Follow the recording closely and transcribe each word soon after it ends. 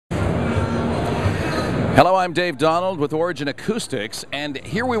Hello, I'm Dave Donald with Origin Acoustics, and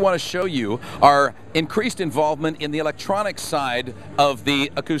here we want to show you our increased involvement in the electronic side of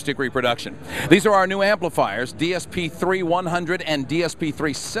the acoustic reproduction. These are our new amplifiers, DSP 3100 and DSP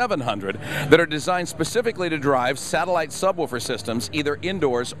 3700, that are designed specifically to drive satellite subwoofer systems either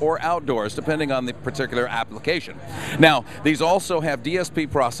indoors or outdoors, depending on the particular application. Now, these also have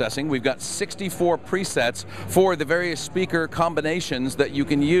DSP processing. We've got 64 presets for the various speaker combinations that you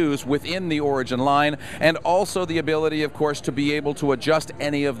can use within the Origin line, and also the ability, of course, to be able to adjust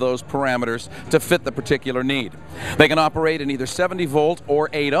any of those parameters to fit the particular need. They can operate in either 70 volt or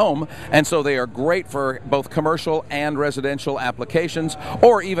 8 ohm, and so they are great for both commercial and residential applications,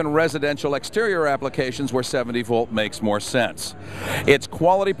 or even residential exterior applications where 70 volt makes more sense. It's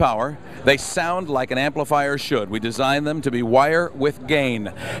quality power. They sound like an amplifier should. We designed them to be wire with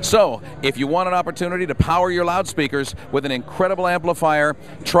gain. So if you want an opportunity to power your loudspeakers with an incredible amplifier,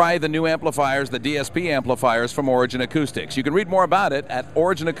 try the new amplifiers, the DSP amplifiers from Origin Acoustics. You can read more about it at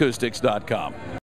originacoustics.com.